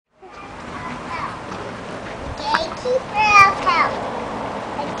gatekeeper of help.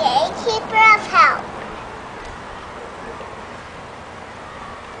 The gatekeeper of help.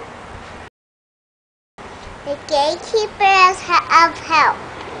 The gatekeeper of help.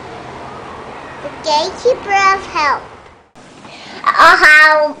 The gatekeeper of help.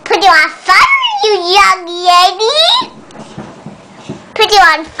 I'll put you on fire, you young lady. Put you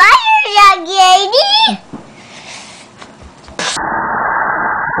on fire, young lady.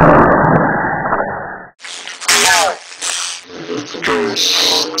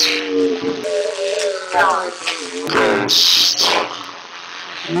 Ghost.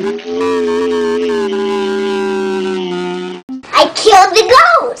 I killed the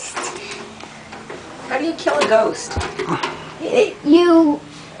ghost. How do you kill a ghost? You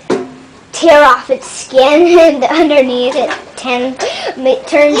tear off its skin and underneath it turns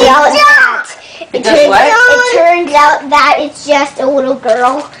out that it's just a little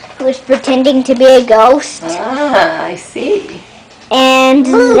girl who is pretending to be a ghost. Ah, I see. And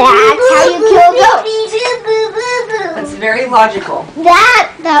that's how you kill ghosts. That's very logical.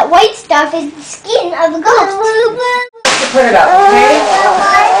 That white stuff is the skin of the ghost. Put it up, okay?